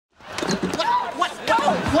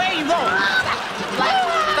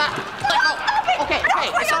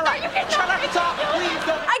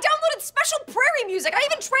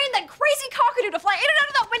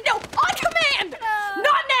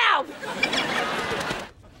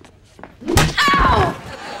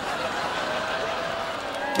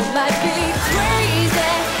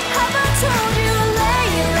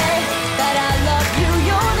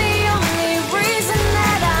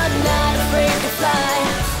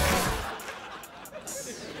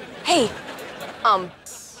Hey,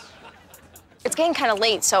 it's getting kind of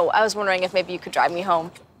late, so I was wondering if maybe you could drive me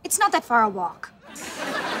home. It's not that far a walk.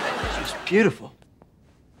 She's beautiful.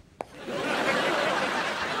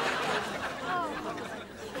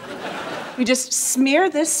 You just smear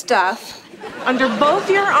this stuff under both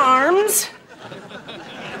your arms.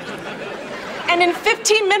 And in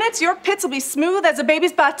 15 minutes, your pits will be smooth as a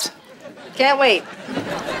baby's butt. Can't wait.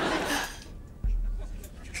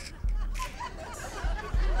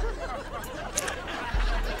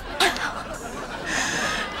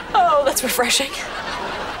 Oh, that's refreshing.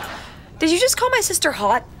 Did you just call my sister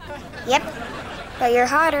hot? Yep, but you're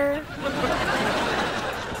hotter.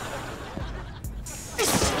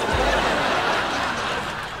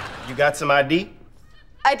 You got some ID?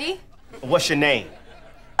 ID? What's your name?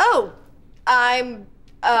 Oh, I'm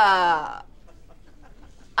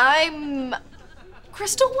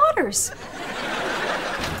Crystal Waters.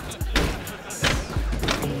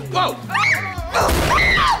 Whoa!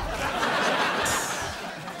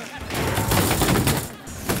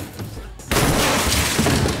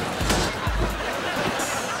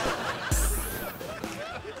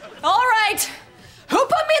 All right, who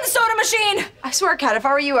put me in the soda machine? I swear, Kat, if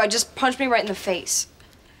I were you, I'd just punch me right in the face.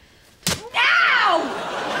 Ow!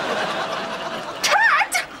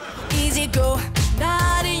 Kat! Easy go,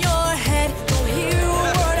 not in your head. Don't hear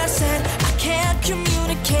a word I said. I can't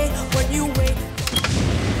communicate when you wait.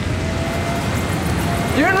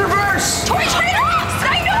 You're in reverse! Tori, turn it off!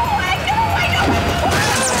 I know!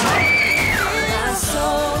 My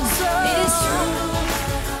soul, it is true.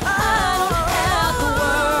 I don't have the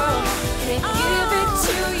world. Can't give it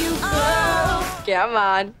to you, girl. Come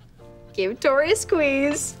on, give Tori a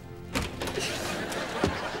squeeze.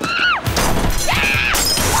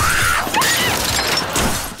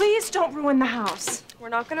 Please don't ruin the house. We're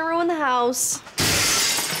not gonna ruin the house.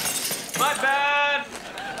 My bad.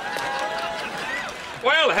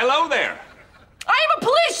 Well, hello there. I am a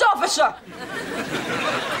police officer!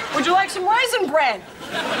 Would you like some Raisin Bran?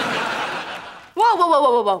 Whoa, whoa, whoa,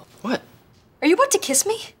 whoa, whoa, whoa. What? Are you about to kiss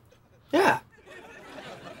me? Yeah.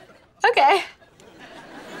 Okay.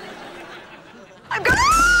 I'm gonna...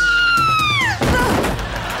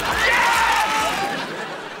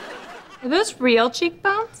 Are those real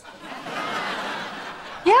cheekbones?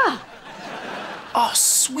 Yeah. Oh,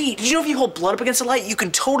 sweet. Did you know if you hold blood up against the light, you can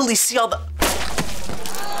totally see all the...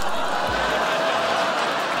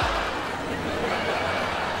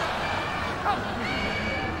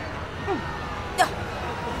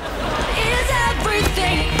 Is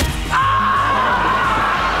everything.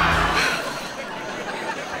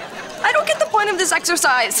 I don't get the point of this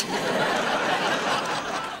exercise.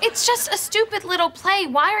 It's just a stupid little play.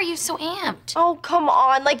 Why are you so amped? Oh, come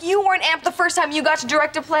on. Like, you weren't amped the first time you got to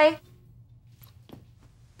direct a play.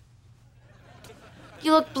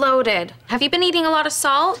 You look bloated. Have you been eating a lot of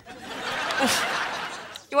salt?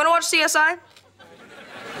 You want to watch CSI?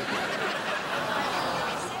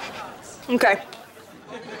 Okay.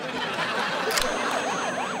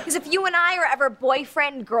 Because if you and I are ever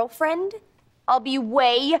boyfriend, girlfriend, I'll be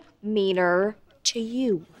way meaner to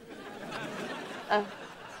you.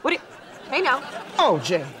 What do you... Hey, now. Oh,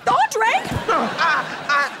 Jade. Audrey!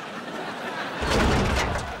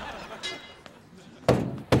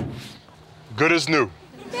 Good as new.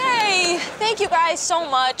 Yay! Thank you guys so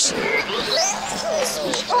much. Tori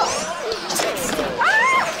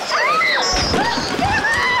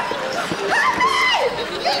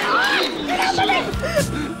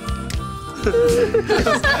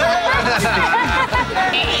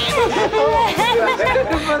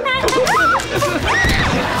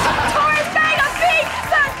Vega, big!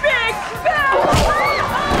 That big!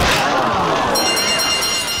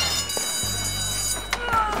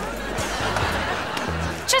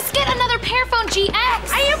 Just get another Pearphone GX.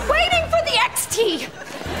 I am waiting for the XT!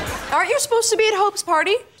 Aren't you supposed to be at Hope's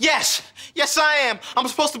party? Yes, yes I am. I'm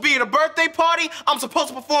supposed to be at a birthday party, I'm supposed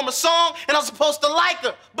to perform a song, and I'm supposed to like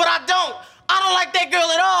her, but I don't. I don't like that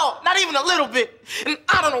girl at all, not even a little bit, and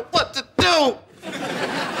I don't know what to do.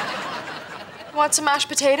 Want some mashed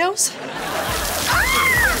potatoes? Can't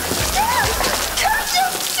you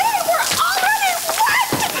see we're already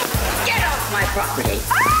wet? Get off my property.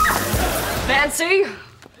 Nancy?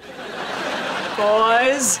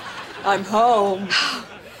 Boys, I'm home.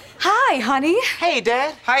 Hi, honey. Hey,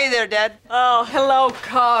 Dad. Hi there, Dad. Oh, hello,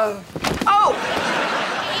 Carl. Oh!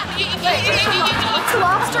 It's a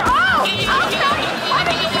lobster. Oh!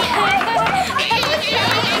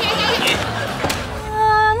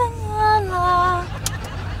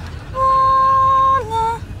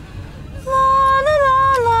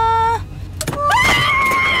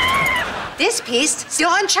 This piece still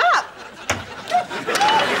on chop.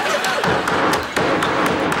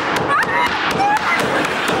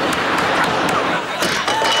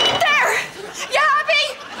 There! You happy?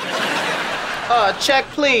 Check,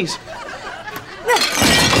 please.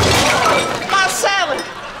 My salad!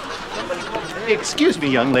 Excuse me,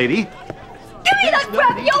 young lady. Give me that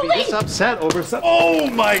ravioli! This upset over some. Oh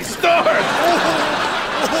my stars!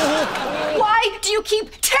 Why do you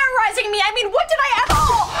keep terrorizing me? I mean, what did I ever?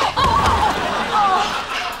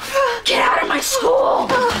 Get out of my school!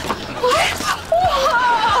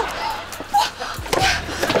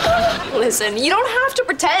 Listen, you don't have to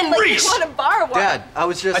pretend like Reese! you want to borrow one. Dad, I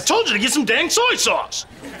was just. I told you to get some dang soy sauce.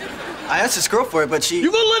 I asked this girl for it, but she.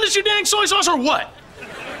 You gonna lend us your dang soy sauce or what?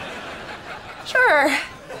 Sure.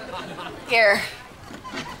 Here.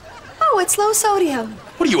 Oh, it's low sodium.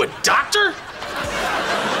 What are you, a doctor?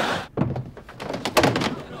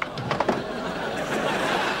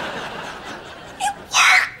 It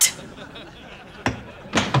worked.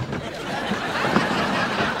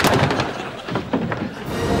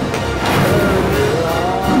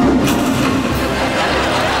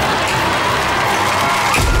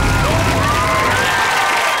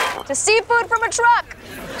 To seafood from a truck.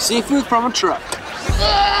 Seafood from a truck.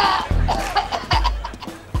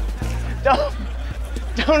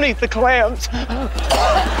 Don't eat the clams.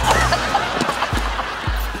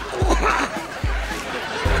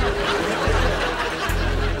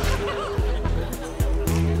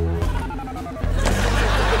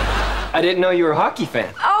 I didn't know you were a hockey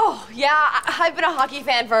fan. Oh, yeah, I've been a hockey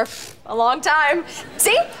fan for a long time.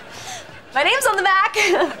 See? My name's on the back.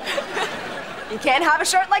 You can't have a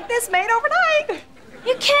shirt like this made overnight.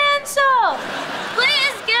 You can't, so.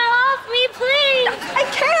 Please get off me, please. I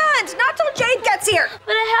can't, not till Jade gets here.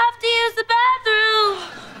 But I have to use the bathroom.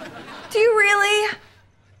 Do you really?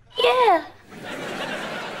 Yeah.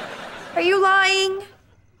 Are you lying?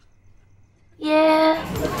 Yeah.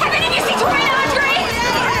 Have any of you seen Tori and Andre?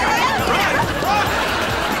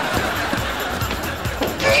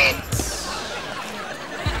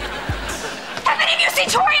 Have any of you seen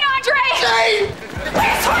Tori and Andre? Jade!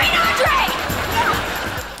 Where's Tori and Andre?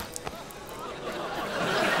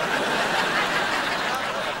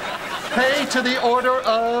 Pay to the order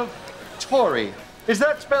of Tori. Is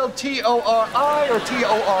that spelled T-O-R-I or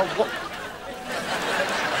T-O-R-Y?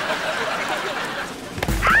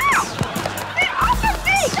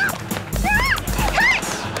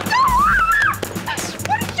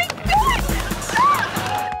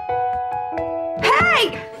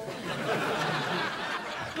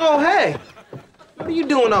 Oh, hey. What are you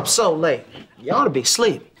doing up so late? You ought to be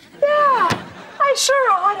sleeping. Yeah, I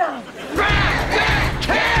sure oughta.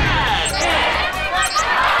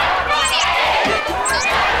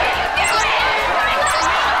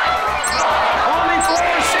 Only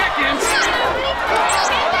 4 seconds.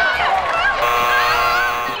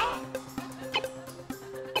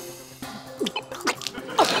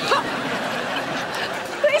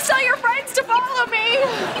 Please tell your friends to follow me.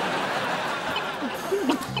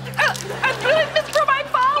 I'm doing this for my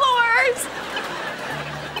followers.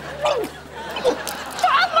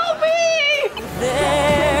 Follow me.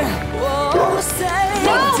 There was a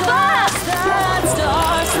dust that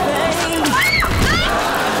starts playing.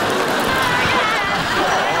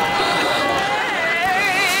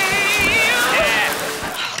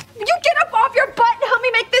 You get up off your butt and help me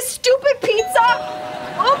make this stupid pizza.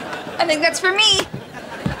 Oh, I think that's for me.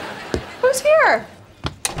 Who's here?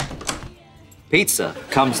 Pizza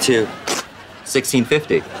comes to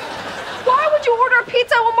 $16.50. Why would you order a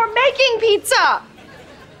pizza when we're making pizza?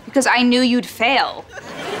 Because I knew you'd fail.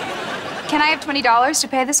 Can I have $20 to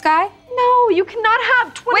pay this guy? No, you cannot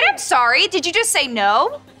have 20. Wait, I'm sorry. Did you just say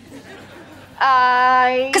no?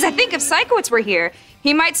 Because I think if Psychowitz were here,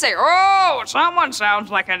 he might say, oh, someone sounds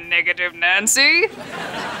like a negative Nancy.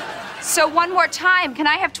 So one more time, can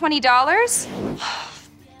I have $20?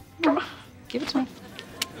 Give it to me.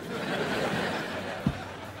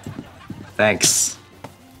 Thanks.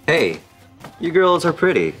 Hey, you girls are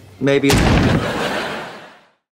pretty. Maybe.